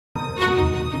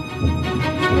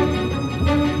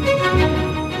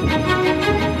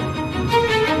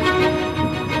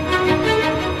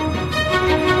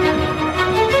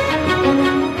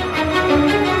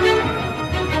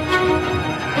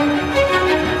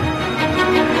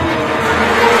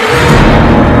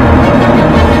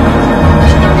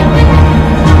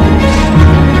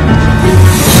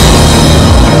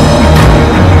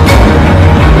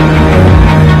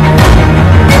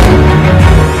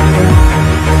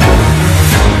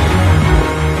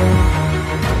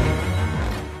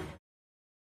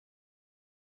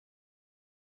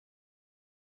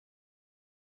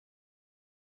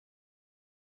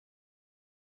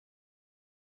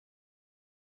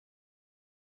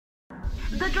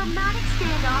The dramatic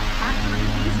standoff captured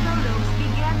in these photos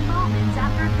began moments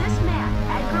after this man,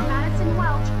 Edgar Madison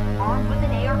Welch, armed with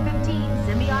an AR-15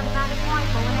 semi-automatic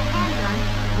rifle and a handgun,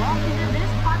 walked into this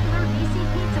popular DC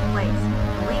pizza place.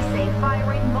 Police say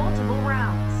firing multiple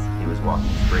rounds. He was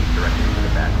walking straight directly into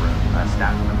the back room. A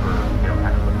staff member,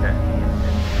 kind of looked at me and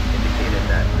indicated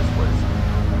that this was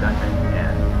gunman,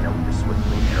 and we just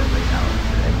swiftly made our way out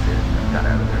to the exit and got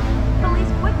out of there.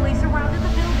 Police quickly surrounded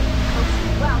the building,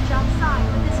 coaxing Welch outside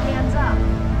with his hands up.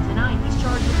 Tonight, he's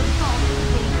charged with assault with a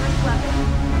dangerous weapon.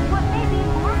 What may be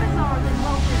more bizarre than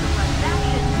Welch's alleged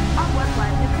actions are what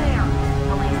led him there.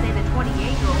 Police say the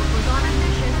 28-year-old was on a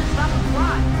mission to stop a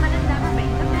crime, but has never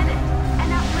been committed. An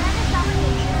outlandish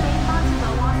allegation made months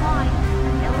ago online,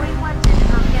 and Hillary Clinton and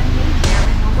her campaign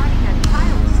chairman were running a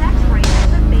child sex ring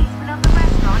in the basement of the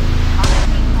restaurant on the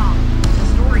King Kong. The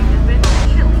story has been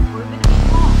repeatedly proven to be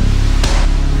false.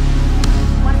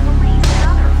 What police and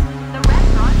others, the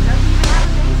restaurant doesn't even have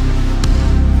a basement.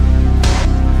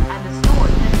 And the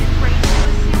story has been traced to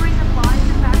a series of lies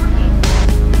and fabrications,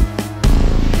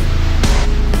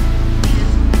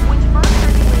 which first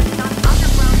circulated on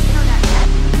underground internet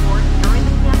message boards during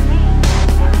the campaign,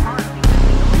 in part because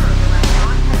the owner of the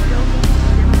restaurant had donated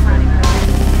to Democratic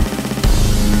causes.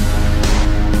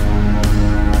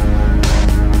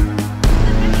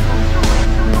 The fictional story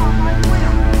took off on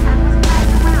Twitter and was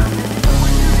passed around as if it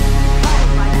were news,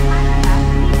 followed by the hashtag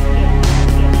Pizzagate.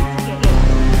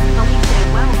 Police say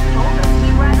Wells told them he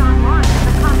read online that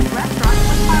the common restaurant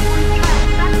was harboring child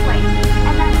sex slaves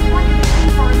and that he wanted to see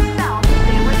for himself if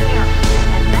they were there.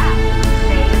 And that, police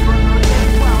say, is what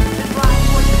motivated Wells to drive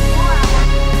more than 4 hours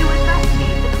to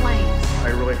investigate the claims. I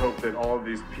really hope that all of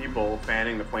these people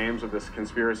fanning the flames of this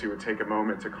conspiracy would take a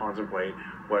moment to contemplate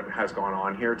what has gone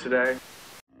on here today.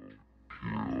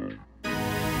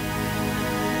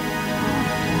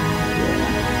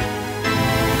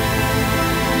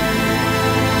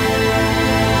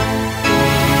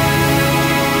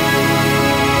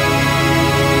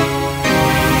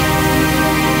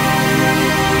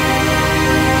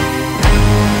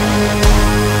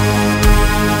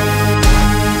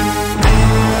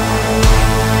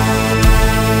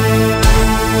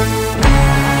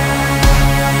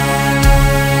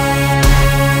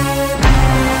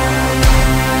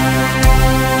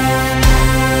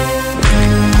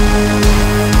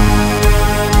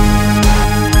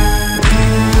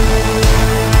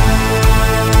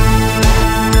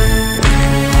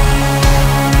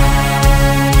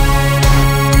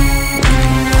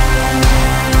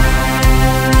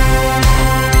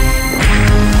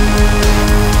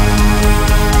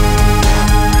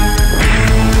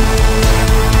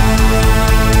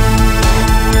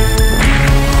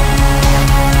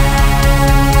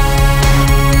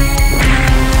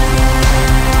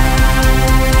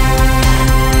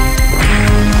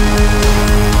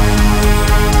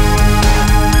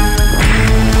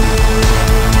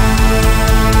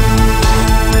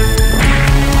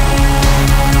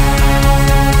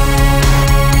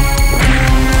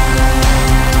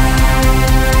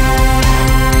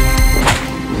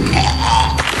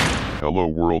 Hello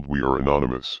world, we are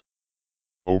Anonymous.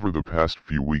 Over the past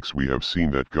few weeks we have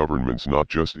seen that governments, not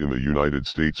just in the United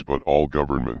States but all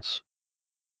governments,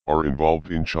 are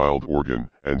involved in child organ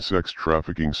and sex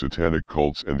trafficking, satanic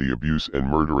cults, and the abuse and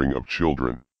murdering of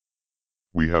children.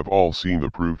 We have all seen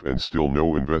the proof and still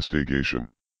no investigation.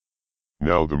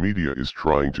 Now the media is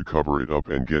trying to cover it up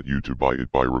and get you to buy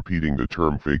it by repeating the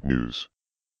term fake news.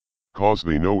 Cause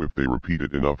they know if they repeat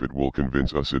it enough it will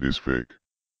convince us it is fake.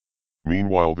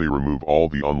 Meanwhile they remove all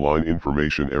the online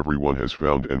information everyone has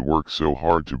found and work so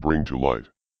hard to bring to light.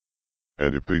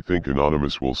 And if they think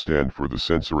Anonymous will stand for the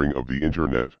censoring of the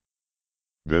internet,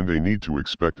 then they need to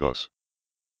expect us.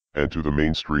 And to the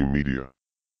mainstream media,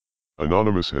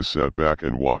 Anonymous has sat back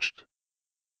and watched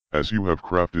as you have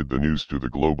crafted the news to the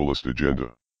globalist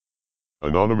agenda.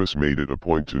 Anonymous made it a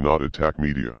point to not attack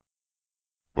media.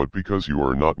 But because you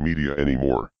are not media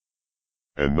anymore,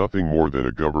 and nothing more than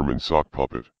a government sock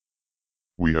puppet,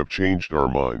 we have changed our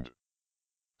mind.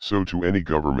 So to any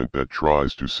government that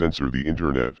tries to censor the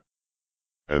internet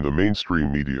and the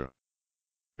mainstream media,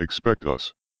 expect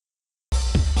us.